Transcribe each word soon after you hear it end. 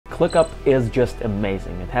ClickUp is just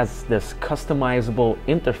amazing. It has this customizable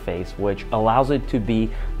interface which allows it to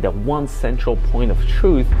be the one central point of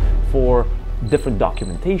truth for different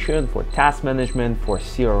documentation, for task management, for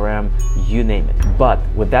CRM, you name it. But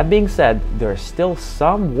with that being said, there are still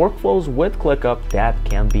some workflows with ClickUp that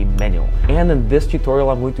can be manual. And in this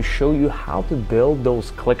tutorial, I'm going to show you how to build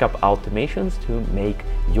those ClickUp automations to make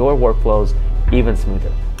your workflows even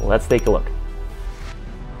smoother. Let's take a look.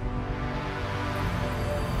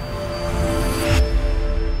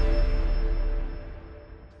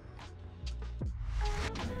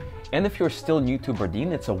 And if you're still new to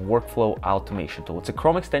Bardeen, it's a workflow automation tool. It's a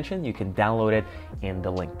Chrome extension. You can download it in the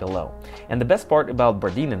link below. And the best part about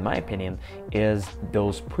Bardeen, in my opinion, is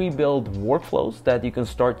those pre-built workflows that you can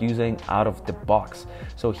start using out of the box.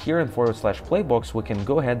 So here in /Playbooks, we can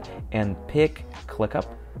go ahead and pick ClickUp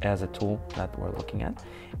as a tool that we're looking at.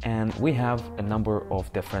 And we have a number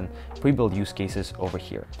of different pre-built use cases over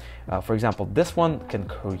here. For example, this one can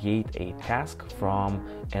create a task from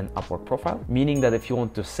an Upwork profile, meaning that if you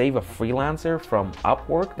want to save a freelancer from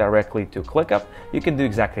Upwork directly to ClickUp, you can do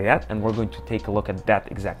exactly that. And we're going to take a look at that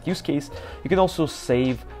exact use case. You can also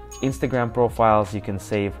save Instagram profiles, you can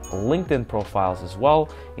save LinkedIn profiles as well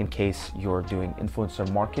in case you're doing influencer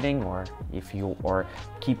marketing or if you are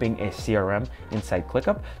keeping a CRM inside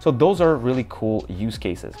ClickUp. So those are really cool use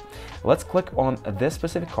cases. Let's click on this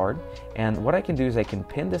specific card, and what I can do is I can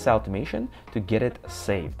pin this automation to get it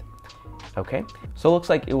saved. Okay, so it looks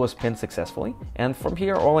like it was pinned successfully. And from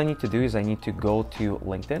here, all I need to do is I need to go to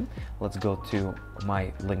LinkedIn. Let's go to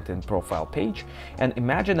my LinkedIn profile page. And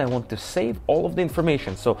imagine I want to save all of the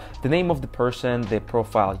information. So the name of the person, the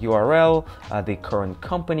profile URL, the current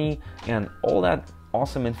company, and all that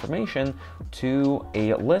awesome information to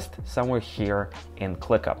a list somewhere here in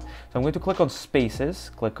ClickUp. So I'm going to click on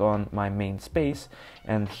Spaces, click on my main space,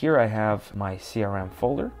 and here I have my CRM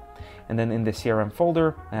folder. And then in the CRM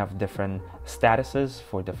folder, I have different statuses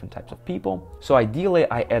for different types of people. So ideally,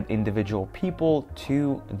 I add individual people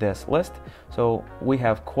to this list. So we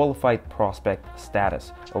have qualified prospect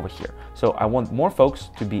status over here. So I want more folks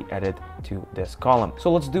to be added to this column.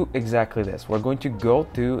 So let's do exactly this. We're going to go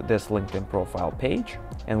to this LinkedIn profile page,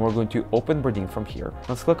 and we're going to open Bardeen from here.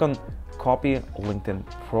 Let's click on Copy LinkedIn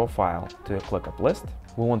Profile to a ClickUp list.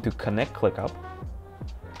 We want to connect ClickUp.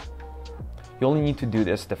 You only need to do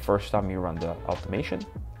this the first time you run the automation.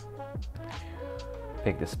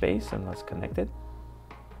 Pick the space and let's connect it.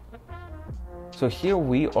 So here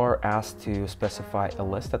we are asked to specify a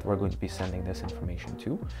list that we're going to be sending this information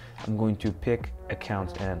to. I'm going to pick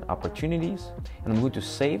accounts and opportunities, and I'm going to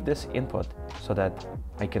save this input so that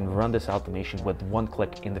I can run this automation with one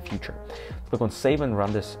click in the future. Click on Save and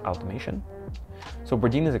run this automation. So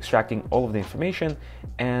Bardeen is extracting all of the information,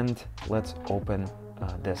 and let's open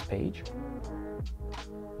this page.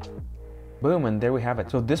 Boom, and there we have it.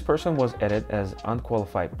 So this person was added as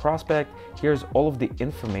unqualified prospect. Here's all of the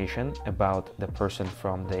information about the person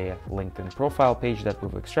from the LinkedIn profile page that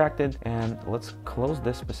we've extracted. And let's close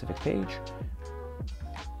this specific page.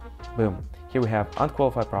 Boom. Here we have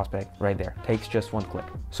unqualified prospect right there. Takes just one click.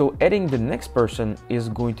 So adding the next person is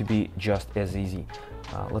going to be just as easy.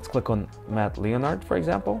 Let's click on Matt Leonard, for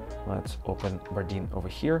example. Let's open Bardeen over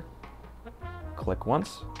here. Click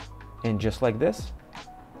once, and just like this,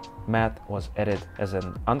 Matt was added as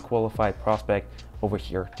an unqualified prospect over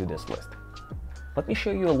here to this list. Let me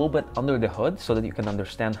show you a little bit under the hood so that you can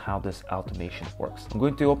understand how this automation works. I'm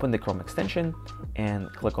going to open the Chrome extension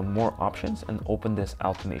and click on More Options and open this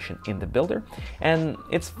automation in the builder. And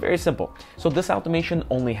it's very simple. So this automation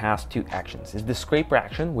only has two actions. It's the scraper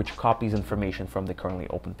action, which copies information from the currently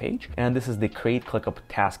open page. And this is the Create ClickUp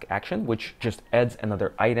Task action, which just adds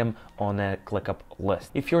another item on a ClickUp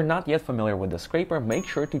list. If you're not yet familiar with the scraper, make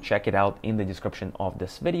sure to check it out in the description of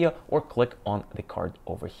this video or click on the card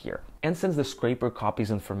over here. And since the scraper copies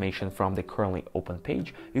information from the currently open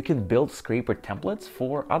page, you can build scraper templates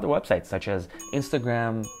for other websites such as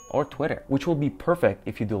Instagram or Twitter, which will be perfect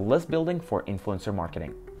if you do list building for influencer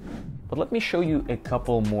marketing. But let me show you a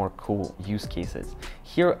couple more cool use cases.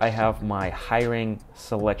 Here I have my hiring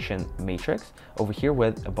selection matrix over here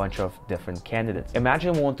with a bunch of different candidates.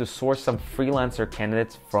 Imagine we want to source some freelancer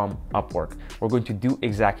candidates from Upwork. We're going to do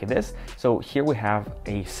exactly this. So here we have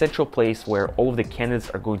a central place where all of the candidates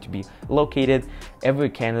are going to be located. Every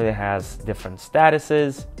candidate has different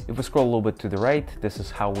statuses. If we scroll a little bit to the right, this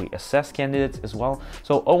is how we assess candidates as well.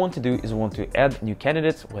 So all I want to do is I want to add new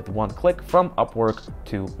candidates with one click from Upwork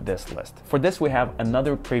to this list. For this, we have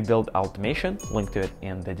another pre-built automation, linked to it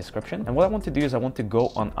in the description. And what I want to do is I want to go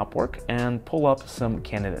on Upwork and pull up some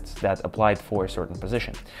candidates that applied for a certain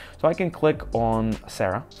position. So I can click on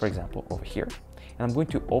Sarah, for example, over here. and I'm going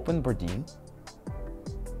to open Bardeen.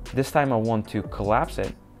 This time I want to collapse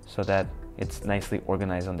it so that it's nicely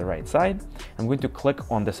organized on the right side. I'm going to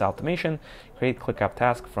click on this automation, create ClickUp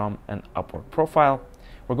task from an Upwork profile.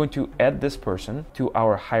 We're going to add this person to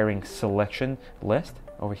our hiring selection list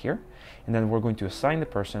over here, and then we're going to assign the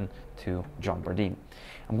person to John Bardeen.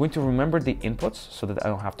 I'm going to remember the inputs so that I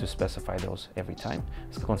don't have to specify those every time.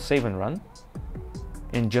 Let's click on save and run.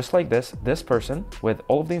 And just like this person with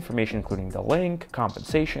all of the information, including the link,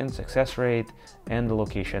 compensation, success rate, and the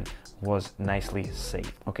location, was nicely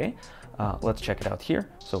saved. Okay, let's check it out here.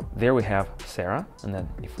 So there we have Sarah, and then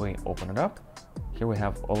if we open it up, here we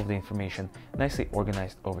have all of the information nicely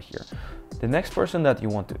organized over here. The next person that you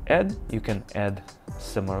want to add, you can add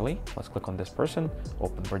similarly. Let's click on this person,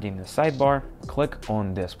 open Bardeen in the sidebar, click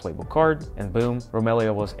on this playbook card, and boom,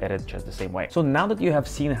 Romelio was added just the same way. So now that you have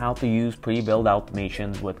seen how to use pre-built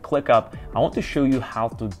automations with ClickUp, I want to show you how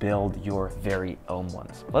to build your very own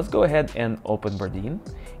ones. Let's go ahead and open Bardeen,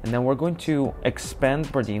 and then we're going to expand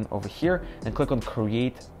Bardeen over here and click on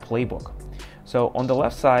Create Playbook. So on the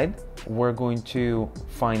left side, we're going to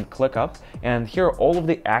find ClickUp, and here are all of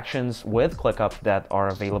the actions with ClickUp that are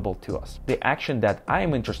available to us. The action that I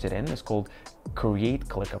am interested in is called Create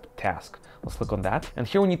ClickUp Task. Let's click on that. And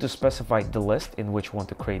here we need to specify the list in which we want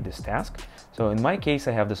to create this task. So in my case,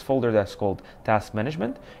 I have this folder that's called Task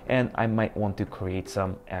Management, and I might want to create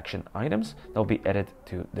some action items that will be added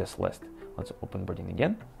to this list. Let's open Bardeen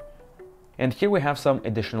again. And here we have some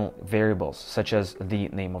additional variables, such as the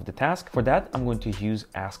name of the task. For that, I'm going to use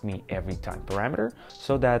Ask Me Every Time parameter,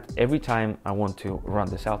 so that every time I want to run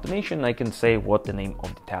this automation, I can say what the name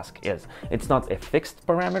of the task is. It's not a fixed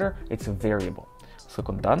parameter, it's a variable. Let's click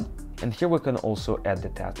on Done. And here we can also add the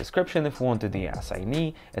task description if we want to, the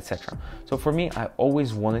assignee, etc. So for me, I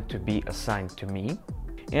always want it to be assigned to me,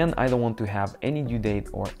 and I don't want to have any due date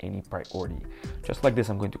or any priority. Just like this,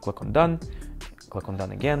 I'm going to click on Done, click on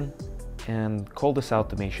Done again, and call this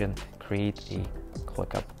automation Create a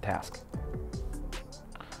ClickUp Task.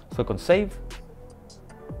 Click on Save,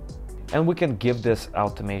 and we can give this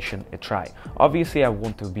automation a try. Obviously, I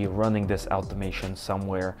want to be running this automation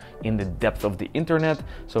somewhere in the depth of the internet.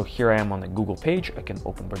 So here I am on a Google page. I can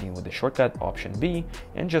open Bardeen with the shortcut Option B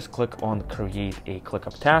and just click on Create a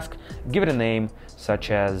ClickUp Task. Give it a name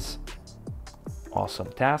such as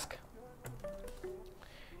Awesome Task,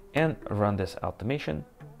 and run this automation.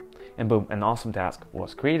 And boom, an awesome task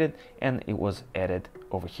was created and it was added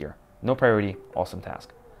over here. No priority, awesome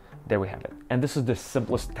task. There we have it. And this is the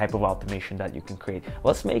simplest type of automation that you can create.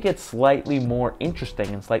 Let's make it slightly more interesting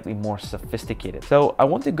and slightly more sophisticated. So I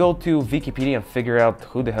want to go to Wikipedia and figure out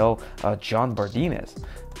who the hell John Bardeen is.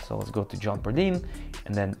 So let's go to John Bardeen,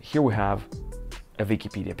 and then here we have a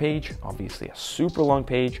Wikipedia page, obviously a super long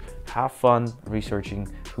page. Have fun researching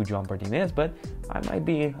who John Bardeen is, but I might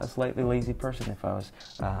be a slightly lazy person if I was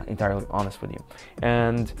entirely honest with you.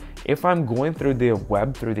 And if I'm going through the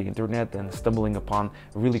web, through the internet, and stumbling upon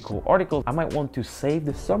really cool articles, I might want to save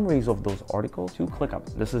the summaries of those articles to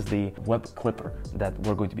ClickUp. This is the web clipper that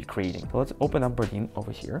we're going to be creating. So let's open up Bardeen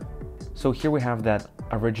over here. So here we have that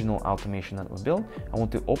original automation that we built. I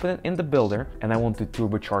want to open it in the builder, and I want to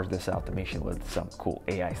turbocharge this automation with some cool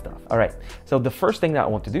AI stuff. All right, so the first thing that I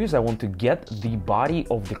want to do is I want to get the body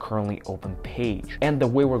of the currently open page. And the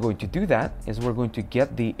way we're going to do that is we're going to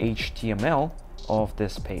get the HTML of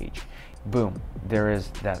this page. Boom, there is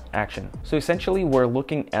that action. So essentially we're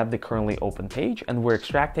looking at the currently open page and we're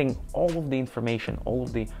extracting all of the information, all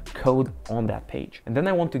of the code on that page. And then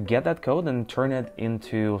I want to get that code and turn it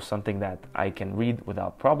into something that I can read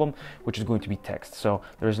without problem, which is going to be text. So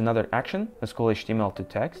there's another action, let's call HTML to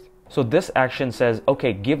text. So this action says,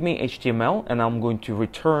 okay, give me HTML and I'm going to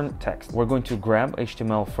return text. We're going to grab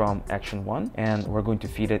HTML from action 1 and we're going to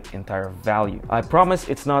feed it entire value. I promise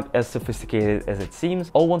it's not as sophisticated as it seems.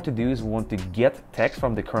 All we want to do is we want to get text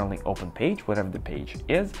from the currently open page, whatever the page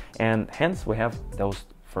is, and hence we have those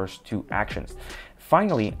first two actions.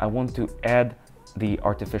 Finally, I want to add the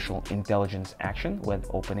artificial intelligence action with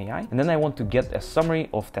OpenAI. And then I want to get a summary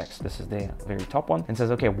of text. This is the very top one, and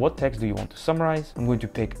says, okay, what text do you want to summarize? I'm going to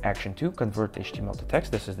pick action 2, convert HTML to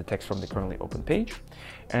text. This is the text from the currently open page.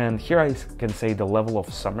 And here I can say the level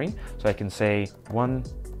of summary. So I can say 1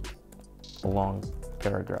 long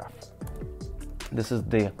paragraph. This is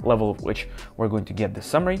the level of which we're going to get the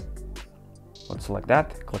summary. Let's select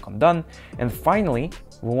that, click on done. And finally,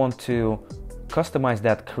 we want to customize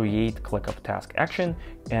that create ClickUp task action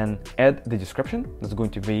and add the description. That's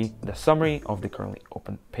going to be the summary of the currently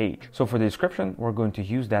open page. So for the description, we're going to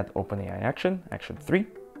use that OpenAI action, action 3,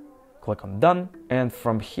 click on done. And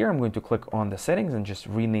from here, I'm going to click on the settings and just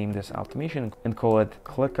rename this automation and call it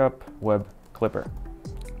ClickUp Web Clipper.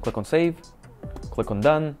 Click on save, click on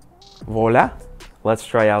done, voila. Let's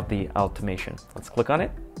try out the automation. Let's click on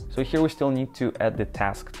it. So here we still need to add the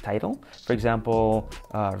task title. For example,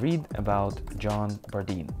 read about John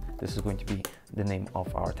Bardeen. This is going to be the name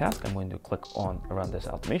of our task. I'm going to click on run this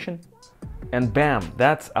automation. And bam,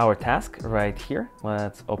 that's our task right here.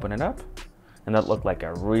 Let's open it up. And that looked like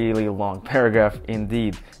a really long paragraph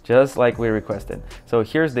indeed, just like we requested. So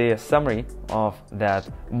here's the summary of that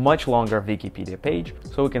much longer Wikipedia page,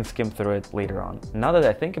 so we can skim through it later on. Now that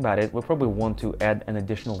I think about it, we probably want to add an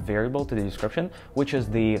additional variable to the description, which is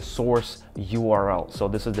the source URL. So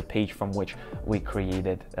this is the page from which we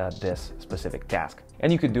created this specific task.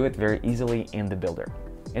 And you could do it very easily in the builder.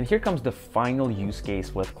 And here comes the final use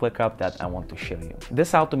case with ClickUp that I want to show you.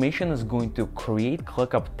 This automation is going to create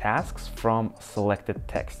ClickUp tasks from selected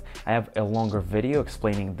text. I have a longer video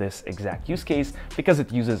explaining this exact use case because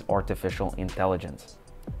it uses artificial intelligence.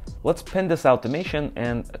 Let's pin this automation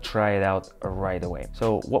and try it out right away.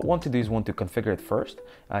 So what we want to do is want to configure it first.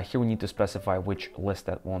 Here we need to specify which list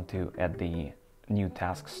that we want to add the new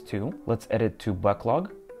tasks to. Let's edit to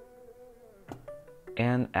backlog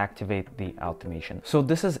and activate the automation. So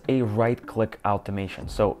this is a right-click automation.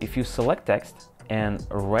 So if you select text and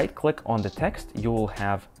right-click on the text, you will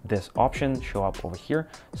have this option show up over here,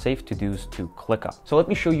 Save To-Dos to ClickUp. So let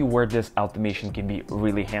me show you where this automation can be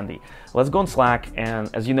really handy. Let's go on Slack, and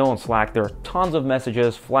as you know, on Slack there are tons of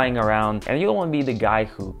messages flying around, and you don't want to be the guy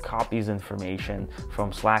who copies information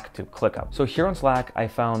from Slack to ClickUp. So here on Slack, I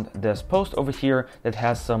found this post over here that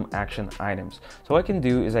has some action items. So what I can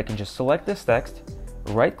do is I can just select this text,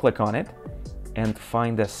 right-click on it, and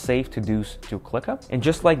find the Save To-Dos to ClickUp. And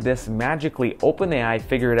just like this, magically OpenAI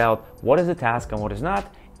figured out what is a task and what is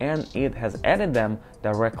not, and it has added them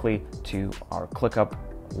directly to our ClickUp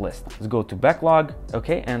list. Let's go to backlog.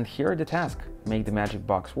 Okay, and here are the tasks. Make the magic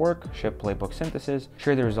box work, ship playbook synthesis,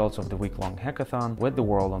 share the results of the week-long hackathon with the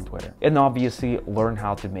world on Twitter, and obviously learn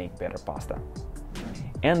how to make better pasta.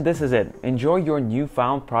 And this is it. Enjoy your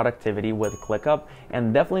newfound productivity with ClickUp,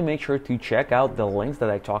 and definitely make sure to check out the links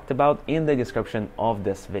that I talked about in the description of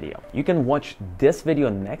this video. You can watch this video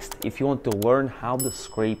next if you want to learn how the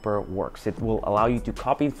scraper works. It will allow you to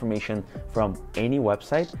copy information from any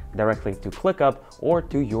website directly to ClickUp or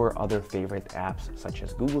to your other favorite apps such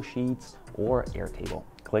as Google Sheets or Airtable.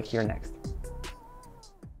 Click here next.